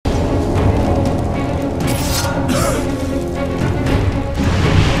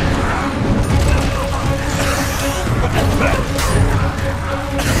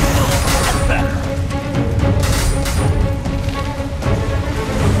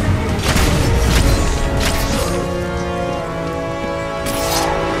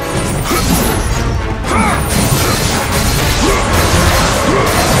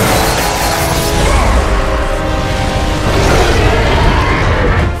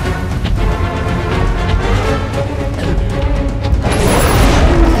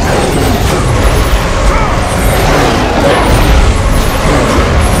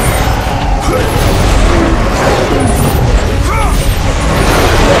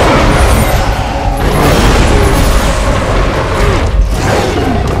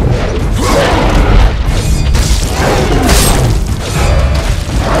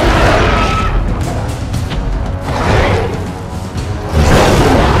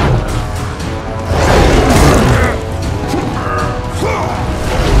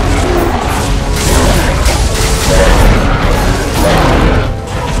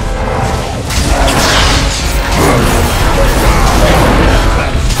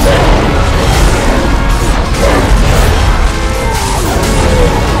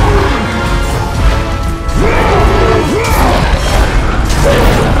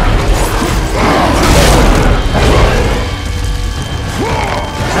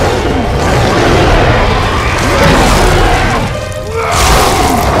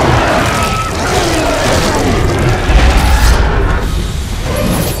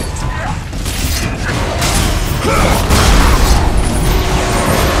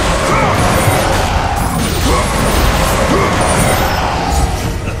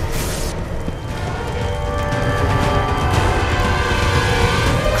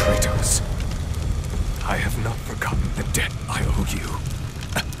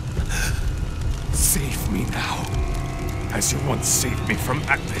Save me now, as you once saved me from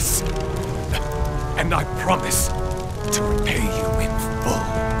Atlas. And I promise to repay you in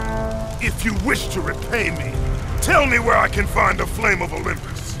full. If you wish to repay me, tell me where I can find the Flame of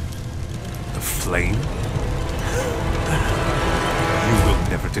Olympus. The flame? You will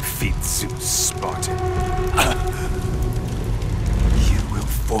never defeat Zeus, Spartan. You will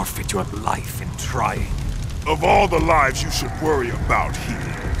forfeit your life in trying. Of all the lives you should worry about,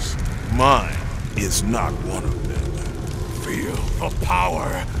 Helios, mine is not one of them. Feel the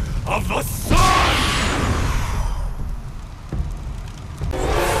power of the sun!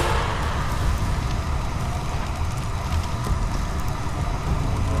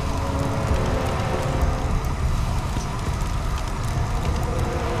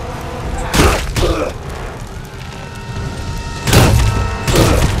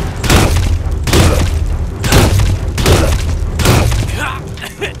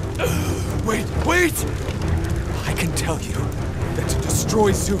 Wait! I can tell you that to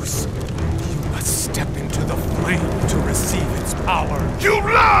destroy Zeus, you must step into the flame to receive its power. You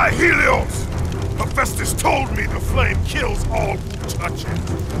lie, Helios! Hephaestus told me the flame kills all who touch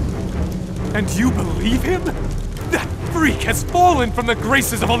it. And you believe him? That freak has fallen from the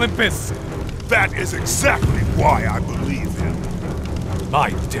graces of Olympus! That is exactly why I believe him.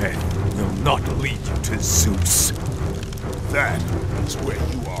 My death will not lead you to Zeus. That is where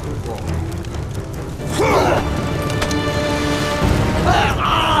you are wrong.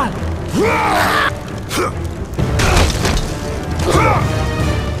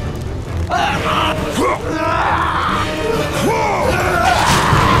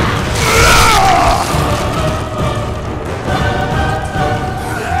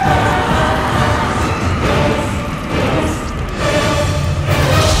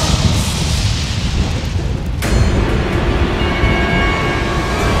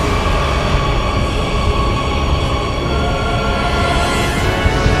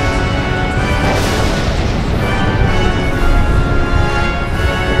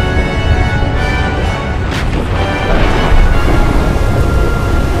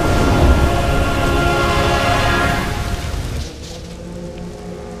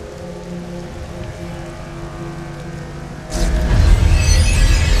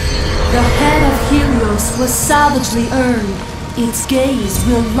 The head of Helios was savagely earned. Its gaze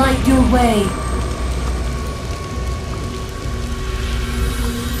will light your way.